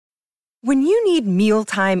When you need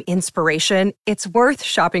mealtime inspiration, it's worth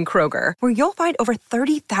shopping Kroger, where you'll find over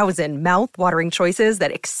 30,000 mouth-watering choices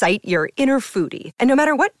that excite your inner foodie. And no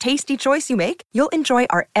matter what tasty choice you make, you'll enjoy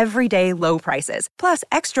our everyday low prices, plus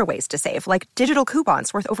extra ways to save, like digital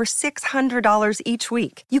coupons worth over $600 each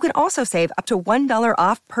week. You can also save up to $1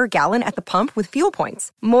 off per gallon at the pump with fuel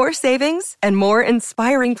points. More savings and more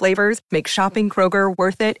inspiring flavors make shopping Kroger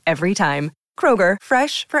worth it every time. Kroger,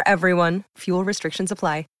 fresh for everyone. Fuel restrictions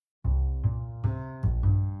apply.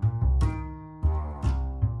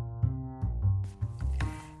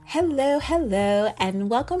 Hello, and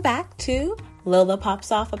welcome back to Lola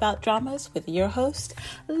Pops Off About Dramas with your host,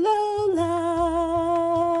 Lola.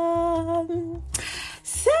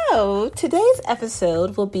 So, today's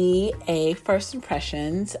episode will be a first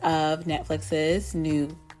impressions of Netflix's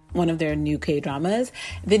one of their new K-dramas,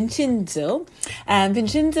 Vincenzo.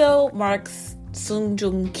 Vincenzo marks Sung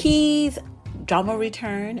Joong Ki's drama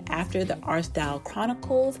return after the Arthdal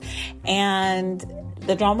Chronicles, and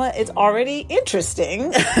the drama is already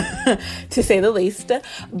interesting, to say the least,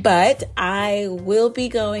 but I will be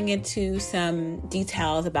going into some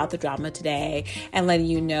details about the drama today and letting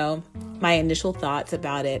you know my initial thoughts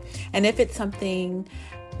about it, and if it's something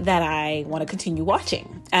that I want to continue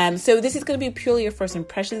watching. So this is going to be purely your first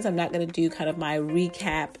impressions. I'm not going to do kind of my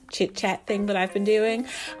recap chit chat thing that I've been doing.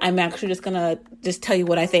 I'm actually just going to tell you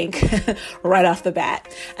what I think right off the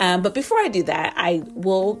bat. But before I do that, I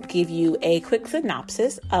will give you a quick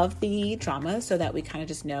synopsis of the drama so that we kind of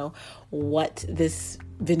just know what this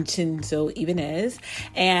Vincenzo even is.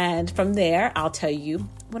 And from there, I'll tell you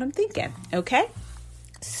what I'm thinking. Okay?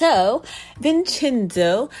 So,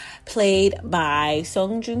 Vincenzo, played by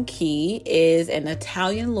Sung Joong Ki, is an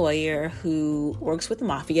Italian lawyer who works with the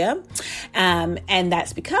mafia. And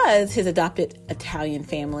that's because his adopted Italian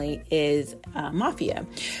family is mafia.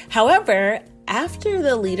 However, after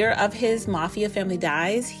the leader of his mafia family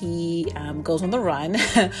dies, he goes on the run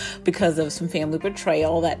because of some family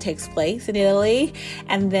betrayal that takes place in Italy.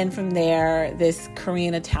 And then from there, this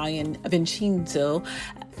Korean-Italian Vincenzo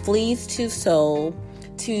flees to Seoul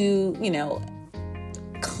to,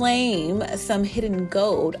 claim some hidden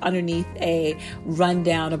gold underneath a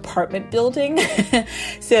rundown apartment building.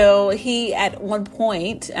 So he, at one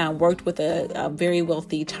point, worked with a very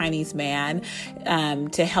wealthy Chinese man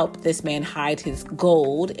to help this man hide his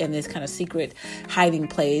gold in this kind of secret hiding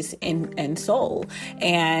place in Seoul.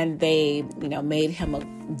 And they, made him a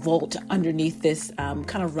vault underneath this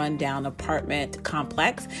kind of rundown apartment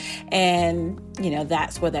complex. And,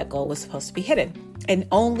 that's where that gold was supposed to be hidden. And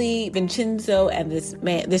only Vincenzo and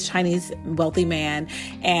this Chinese wealthy man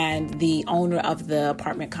and the owner of the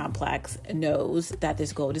apartment complex knows that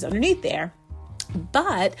this gold is underneath there.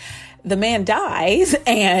 But the man dies,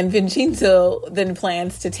 and Vincenzo then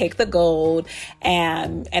plans to take the gold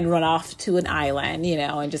and run off to an island,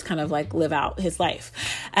 and just kind of like live out his life.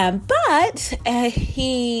 But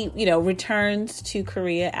he, returns to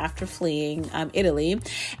Korea after fleeing Italy,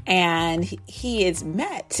 and he is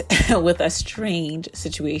met with a strange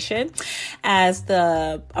situation as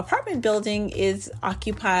the apartment building is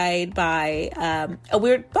occupied by a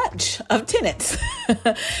weird bunch of tenants.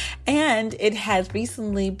 And it has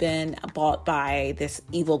recently been bought by this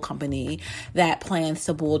evil company that plans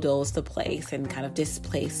to bulldoze the place and kind of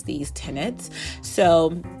displace these tenants.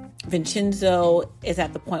 So Vincenzo is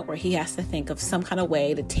at the point where he has to think of some kind of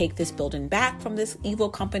way to take this building back from this evil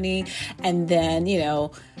company. And then,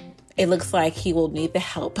 it looks like he will need the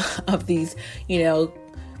help of these,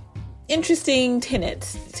 interesting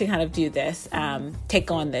tenants to kind of do this, take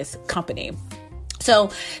on this company.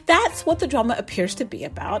 So that's what the drama appears to be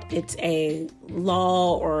about. It's a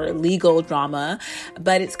law or legal drama,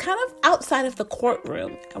 but it's kind of outside of the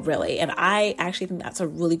courtroom, really. And I actually think that's a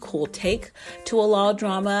really cool take to a law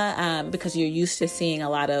drama, because you're used to seeing a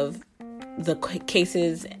lot of the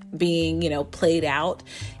cases being, played out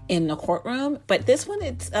in the courtroom. But this one,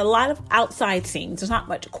 it's a lot of outside scenes. There's not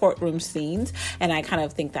much courtroom scenes. And I kind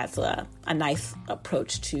of think that's a nice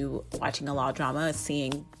approach to watching a law drama,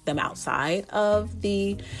 seeing them outside of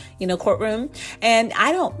the, courtroom. And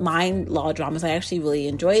I don't mind law dramas. I actually really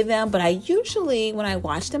enjoy them. But I usually, when I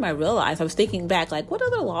watch them, I realized, I was thinking back, like, what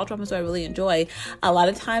other law dramas do I really enjoy? A lot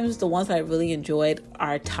of times the ones that I really enjoyed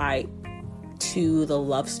are tied to the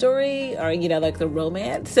love story or, like the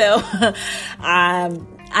romance. So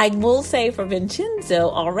I will say for Vincenzo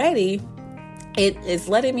already, it is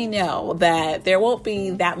letting me know that there won't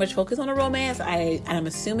be that much focus on a romance. I'm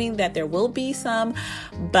assuming that there will be some,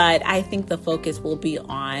 but I think the focus will be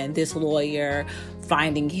on this lawyer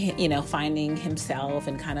finding himself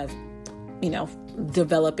and kind of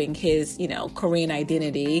developing his, Korean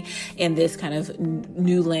identity in this kind of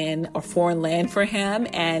new land or foreign land for him.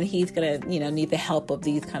 And he's going to, need the help of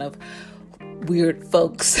these kind of weird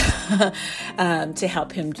folks to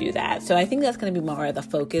help him do that. So I think that's going to be more of the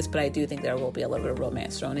focus, but I do think there will be a little bit of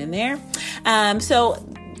romance thrown in there. So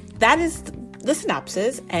that is the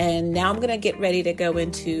synopsis. And now I'm going to get ready to go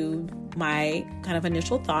into my kind of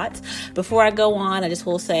initial thoughts. Before I go on, I just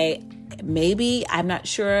will say, maybe, I'm not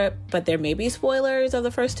sure, but there may be spoilers of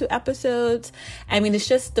the first 2 episodes. I mean, it's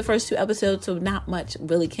just the first 2 episodes, so not much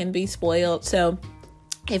really can be spoiled. So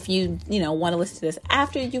if you want to listen to this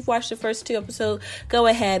after you've watched the first 2 episodes, go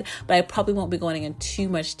ahead, but I probably won't be going into too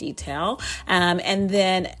much detail. And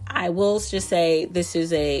then I will just say this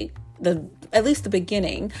is at least the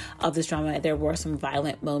beginning of this drama, there were some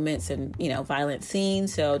violent moments and, violent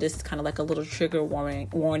scenes. So this is kind of like a little trigger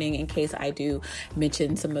warning in case I do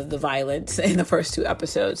mention some of the violence in the first 2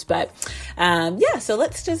 episodes. But so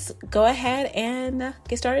let's just go ahead and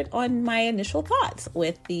get started on my initial thoughts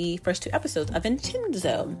with the first 2 episodes of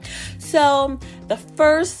Vincenzo. So the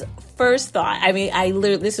first thought,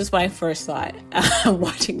 this was my first thought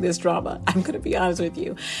watching this drama. I'm going to be honest with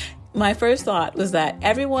you. My first thought was that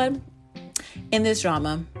everyone in this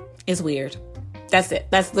drama is weird. That's it.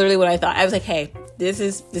 That's literally what I thought. I was like, hey, this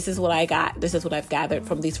is what I got. This is what I've gathered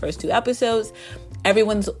from these first 2 episodes.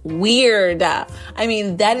 Everyone's weird. That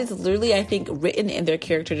is literally, I think, written in their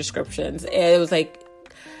character descriptions. It was like,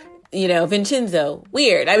 Vincenzo,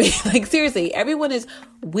 weird. Seriously, everyone is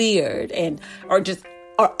weird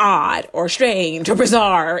or odd or strange or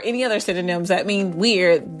bizarre or any other synonyms that mean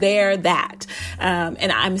weird. They're that.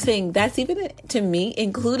 And I'm saying that's even to me,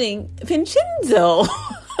 including Vincenzo.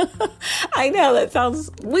 I know that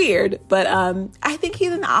sounds weird, but I think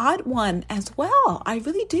he's an odd one as well. I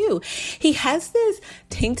really do. He has this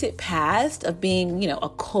tainted past of being, a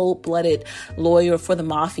cold-blooded lawyer for the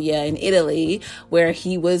mafia in Italy, where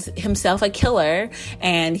he was himself a killer,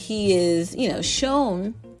 and he is,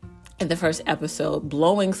 shown in the first episode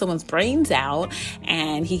blowing someone's brains out,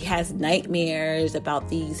 and he has nightmares about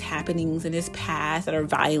these happenings in his past that are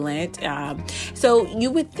violent. So you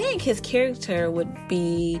would think his character would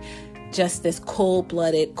be just this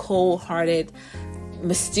cold-blooded, cold-hearted,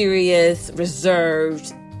 mysterious,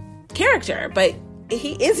 reserved character, but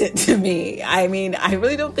he isn't to me. I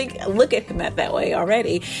really don't look at him that way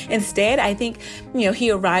already. Instead, I think,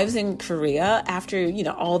 he arrives in Korea after,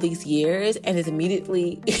 all these years and is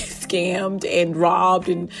immediately scammed and robbed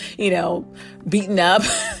and, beaten up.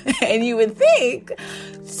 And you would think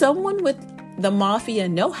someone with the mafia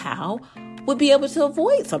know-how would be able to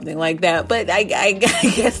avoid something like that. But I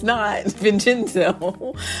guess not,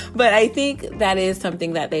 Vincenzo. But I think that is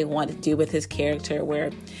something that they want to do with his character, where,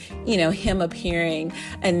 him appearing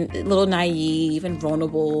a little naive and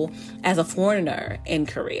vulnerable as a foreigner in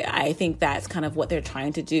Korea. I think that's kind of what they're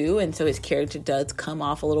trying to do. And so his character does come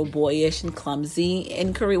off a little boyish and clumsy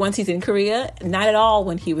in Korea. Once he's in Korea, not at all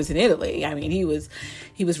when he was in Italy.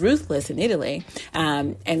 He was ruthless in Italy.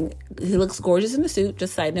 And he looks gorgeous in the suit,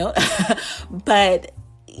 just side note. But,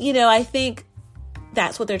 I think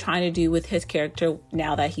that's what they're trying to do with his character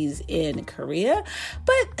now that he's in Korea.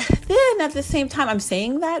 But then at the same time, I'm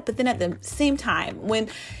saying that, but then at the same time, when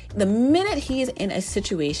the minute he's in a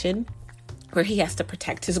situation where he has to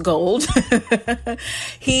protect his gold,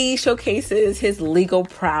 he showcases his legal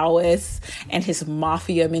prowess and his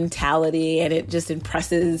mafia mentality, and it just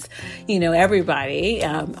impresses, everybody,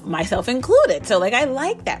 myself included. So, I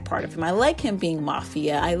like that part of him. I like him being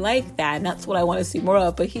mafia. I like that, and that's what I want to see more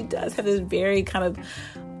of. But he does have this very kind of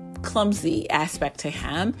clumsy aspect to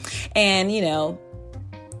him, and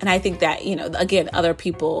and I think that, again, other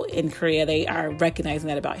people in Korea, they are recognizing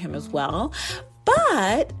that about him as well.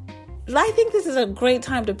 But I think this is a great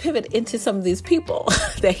time to pivot into some of these people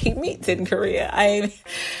that he meets in Korea.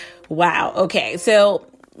 Wow. Okay. So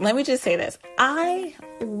let me just say this. I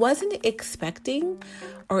wasn't expecting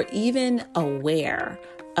or even aware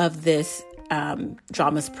of this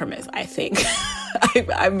drama's premise, I think.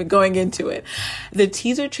 I'm going into it. The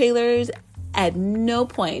teaser trailers at no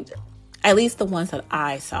point, at least the ones that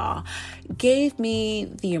I saw, gave me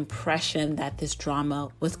the impression that this drama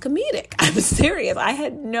was comedic. I'm serious. I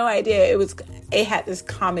had no idea it had this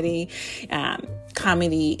comedy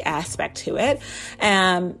aspect to it.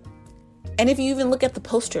 And if you even look at the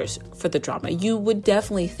posters for the drama, you would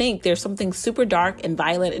definitely think there's something super dark and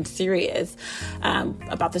violent and serious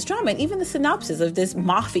about this drama. And even the synopsis of this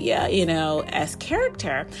mafia, as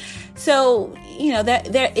character. So, that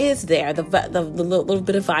there is the little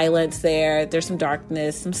bit of violence there. There's some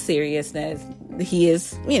darkness, some seriousness. He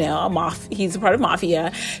is, he's a part of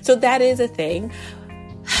mafia. So that is a thing.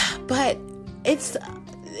 But it's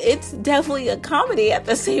definitely a comedy at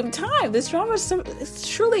the same time. This drama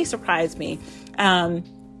truly surprised me.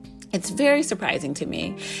 It's very surprising to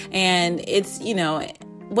me. And it's,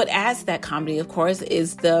 what adds to that comedy, of course,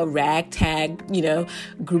 is the ragtag,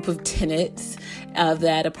 group of tenants of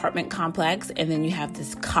that apartment complex. And then you have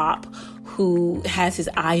this cop who has his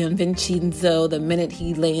eye on Vincenzo the minute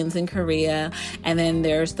he lands in Korea. And then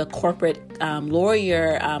there's the corporate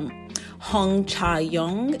lawyer, Hong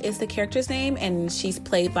Cha-young is the character's name, and she's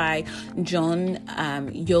played by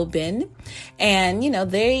Jeon Yo-bin. And,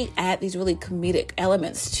 they add these really comedic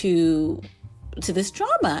elements to this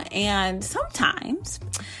drama. And sometimes,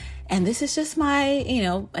 and this is just my,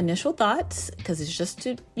 initial thoughts, because it's just,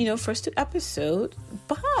 first 2 episodes,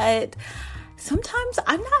 but sometimes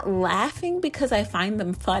I'm not laughing because I find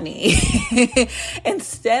them funny.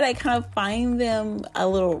 Instead, I kind of find them a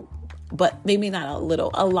lot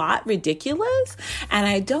ridiculous. And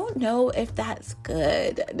I don't know if that's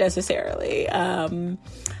good necessarily.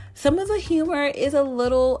 Some of the humor is a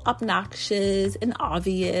little obnoxious and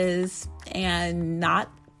obvious and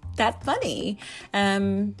not that funny.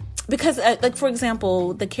 Because, for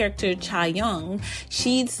example, the character Cha-young,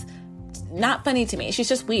 she's not funny to me. She's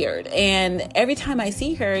just weird. And every time I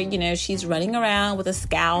see her, she's running around with a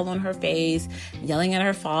scowl on her face, yelling at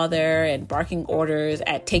her father and barking orders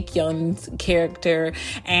at Tae-kyun's character.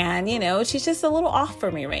 And, she's just a little off for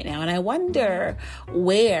me right now. And I wonder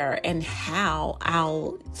where and how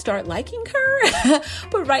I'll start liking her.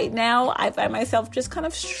 But right now, I find myself just kind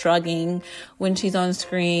of shrugging when she's on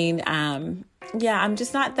screen. I'm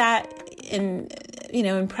just not that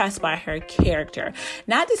impressed by her character.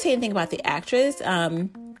 Not to say anything about the actress,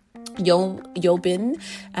 Yo-bin.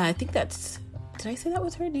 I think did I say that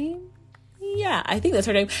was her name? Yeah, I think that's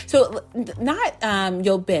her name. So not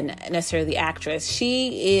Yo-bin necessarily the actress.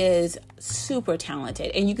 She is super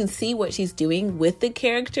talented, and you can see what she's doing with the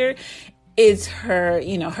character is her,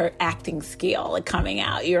 her acting skill coming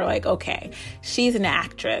out. You're like, okay, she's an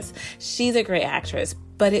actress. She's a great actress.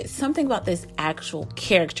 But it's something about this actual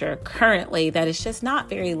character currently that is just not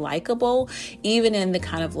very likable, even in the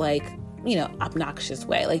kind of obnoxious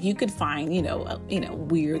way. You could find,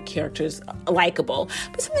 weird characters likable,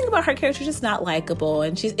 but something about her character is just not likable.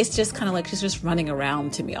 And it's just kind of she's just running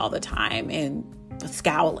around to me all the time and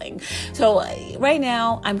scowling. So right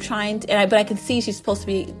now I'm trying to, but I can see she's supposed to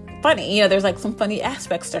be funny. There's some funny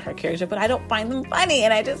aspects to her character, but I don't find them funny,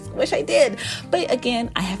 and I just wish I did. But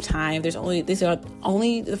again, I have time. These are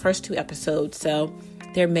only the first 2 episodes, so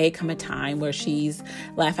there may come a time where she's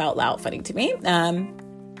laugh out loud funny to me.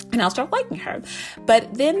 And I'll start liking her.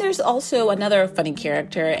 But then there's also another funny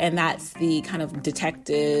character, and that's the kind of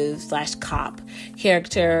detective / cop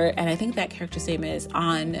character. And I think that character's name is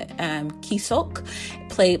An Ki-sok,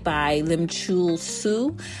 played by Lim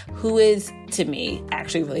Chul-soo, who is, to me,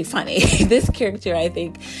 actually really funny. This character, I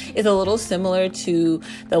think, is a little similar to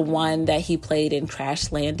the one that he played in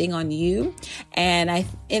Crash Landing on You. And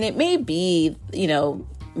it may be,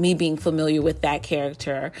 me being familiar with that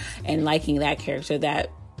character and liking that character that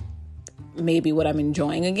maybe what I'm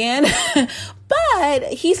enjoying again. But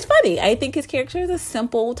he's funny. I think his character is a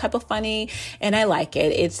simple type of funny, and I like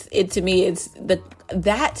it.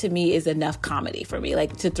 That to me is enough comedy for me.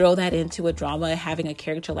 To throw that into a drama, having a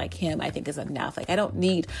character like him, I think is enough. I don't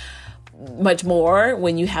need much more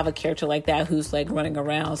when you have a character like that who's running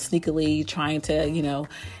around sneakily trying to,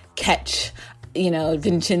 catch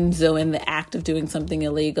Vincenzo in the act of doing something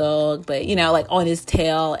illegal, but, on his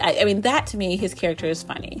tail. I mean, that to me, his character is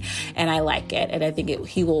funny, and I like it. And I think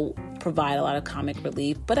he will provide a lot of comic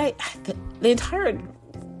relief. But the entire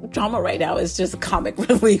drama right now is just comic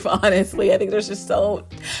relief, honestly. I think there's just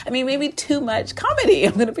maybe too much comedy.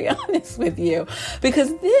 I'm going to be honest with you,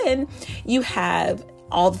 because then you have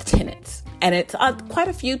all the tenants, and it's quite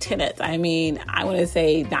a few tenants. I mean, I want to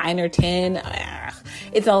say 9 or 10.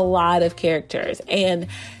 It's a lot of characters, and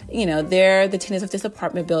they're the tenants of this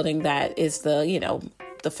apartment building that is the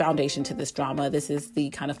foundation to this drama. This is the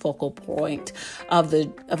kind of focal point of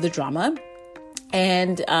the drama,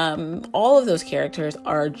 and all of those characters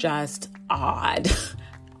are just odd.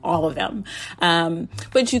 All of them.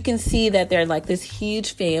 But you can see that they're this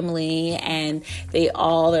huge family, and they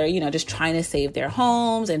all are, just trying to save their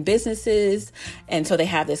homes and businesses. And so they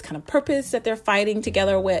have this kind of purpose that they're fighting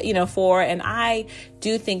together with, for. And I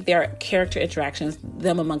do think their character interactions,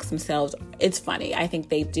 them amongst themselves, it's funny. I think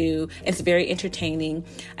they do. It's very entertaining.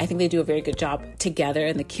 I think they do a very good job together,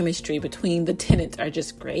 and the chemistry between the tenants are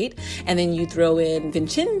just great. And then you throw in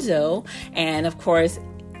Vincenzo, and of course,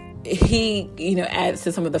 he, adds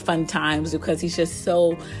to some of the fun times, because he's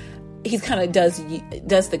kind of does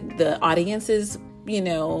the audience's,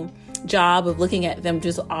 job of looking at them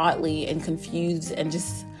just oddly and confused and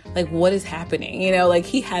just like, what is happening? You know, like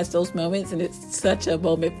he has those moments, and it's such a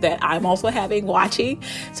moment that I'm also having watching.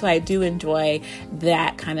 So I do enjoy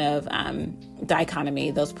that kind of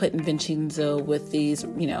dichotomy, those putting Vincenzo with these,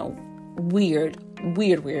 you know, weird,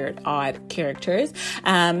 odd characters.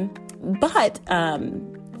 But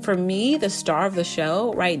for me, the star of the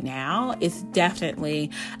show right now is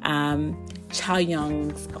definitely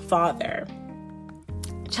Cha-young's father.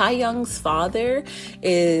 Cha-young's father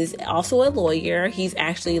is also a lawyer. He's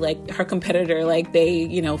actually like her competitor. Like they,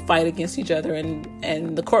 you know, fight against each other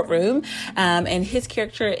in the courtroom. And his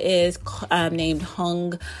character is named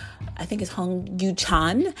I think it's Hong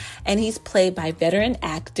Yu-chan, and he's played by veteran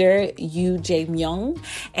actor Yoo Jae-myung.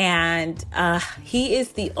 And he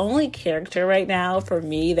is the only character right now for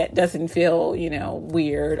me that doesn't feel, you know,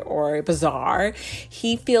 weird or bizarre.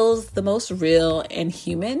 He feels the most real and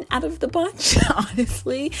human out of the bunch,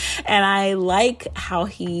 honestly. And I like how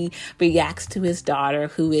he reacts to his daughter,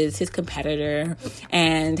 who is his competitor,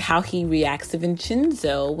 and how he reacts to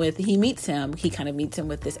Vincenzo when he meets him. He kind of meets him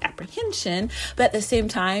with this apprehension, but at the same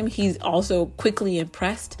time, he's also quickly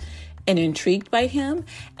impressed and intrigued by him.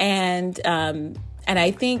 And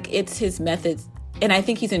I think it's his methods. And I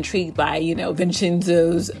think he's intrigued by, you know,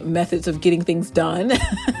 Vincenzo's methods of getting things done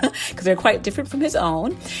because they're quite different from his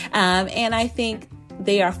own. And I think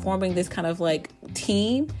they are forming this kind of like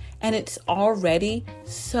team, and it's already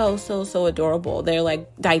so adorable. They're like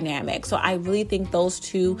dynamic. So I really think those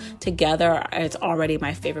two together, it's already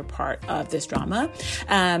my favorite part of this drama.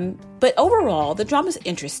 But overall, the drama is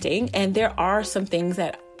interesting, and there are some things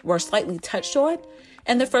that were slightly touched on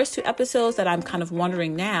in the first 2 episodes that I'm kind of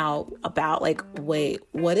wondering now about, like, wait,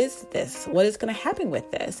 what is this? What is going to happen with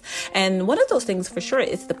this? And one of those things for sure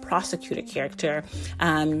is the prosecutor character,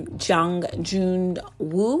 Jang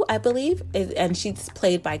Jun-woo, I believe, and she's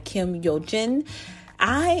played by Kim Yo-jin.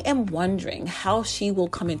 I am wondering how she will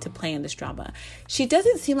come into play in this drama. She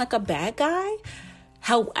doesn't seem like a bad guy.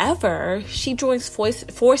 However, she joins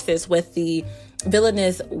forces with the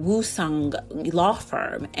villainous Woo-sung law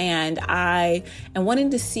firm, and I am wanting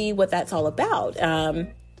to see what that's all about.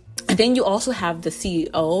 And then you also have the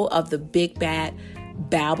CEO of the Big Bad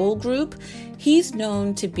Babel Group. He's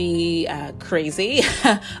known to be crazy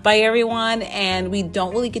by everyone, and we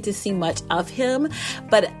don't really get to see much of him,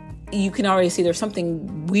 but you can already see there's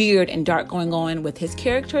something weird and dark going on with his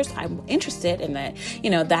characters. I'm interested in that. You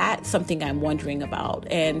know, that's something I'm wondering about.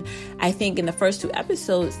 And I think in the first 2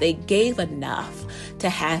 episodes, they gave enough to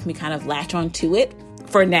have me kind of latch onto it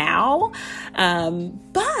for now.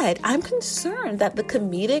 But I'm concerned that the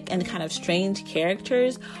comedic and kind of strange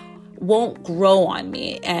characters won't grow on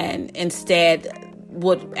me, and instead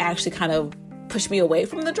would actually kind of push me away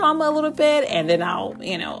from the drama a little bit, and then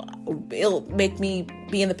it'll make me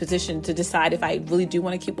be in the position to decide if I really do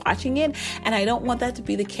want to keep watching it. And I don't want that to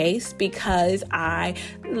be the case, because I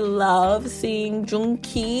love seeing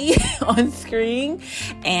Jung-ki on screen,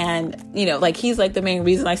 and like he's like the main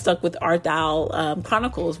reason I stuck with Ardal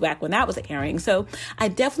Chronicles back when that was airing. So I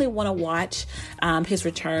definitely want to watch his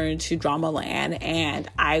return to Dramaland, and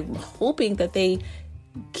I'm hoping that they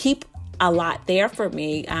keep a lot there for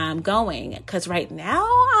me going, because right now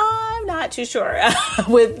I'm not too sure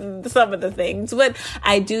with some of the things, but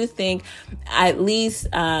I do think at least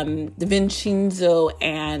Vincenzo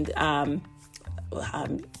and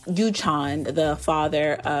Yu-chan, the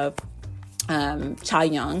father of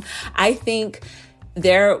Cha-young, I think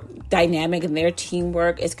their dynamic and their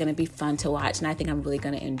teamwork is going to be fun to watch, and I think I'm really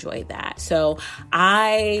going to enjoy that. So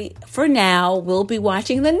I, for now, will be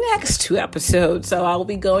watching the next 2 episodes. So I'll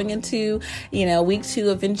be going into, week 2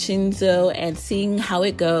 of Vincenzo and seeing how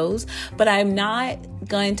it goes. But I'm not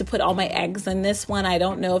going to put all my eggs in this one. I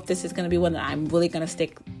don't know if this is going to be one that I'm really going to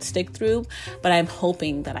stick through, but I'm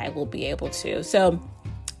hoping that I will be able to. So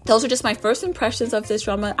those are just my first impressions of this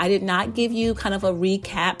drama. I did not give you kind of a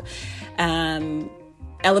recap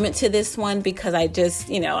element to this one, because I just,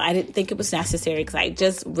 I didn't think it was necessary, because I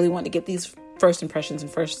just really want to get these first impressions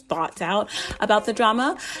and first thoughts out about the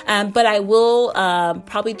drama. But I will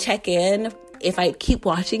probably check in if I keep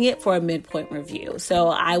watching it for a midpoint review. So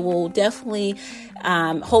I will definitely,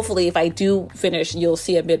 hopefully if I do finish, you'll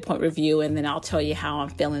see a midpoint review, and then I'll tell you how I'm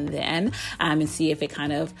feeling then, and see if it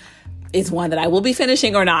kind of is one that I will be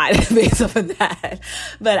finishing or not based off of that.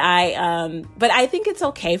 But I think it's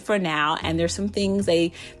okay for now. And there's some things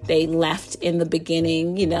they left in the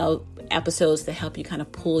beginning, episodes to help you kind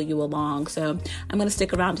of pull you along. So I'm going to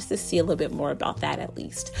stick around just to see a little bit more about that at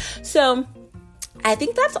least. So I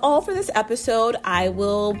think that's all for this episode. I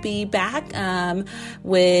will be back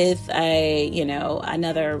with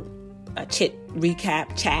another chit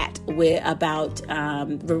recap chat about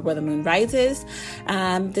Where the Moon Rises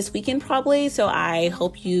this weekend probably. So I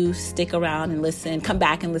hope you stick around and come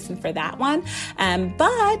back and listen for that one.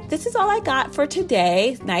 But this is all I got for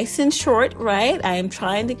today. Nice and short, right? I am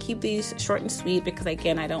trying to keep these short and sweet because,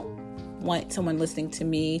 again, I don't want someone listening to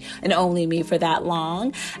me and only me for that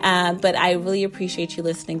long. But I really appreciate you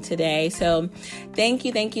listening today. So thank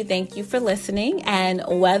you for listening. And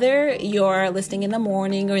whether you're listening in the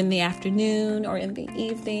morning or in the afternoon or in the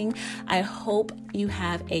evening, I hope you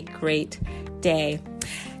have a great day.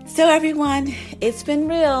 So everyone, it's been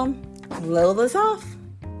real. Lola's off.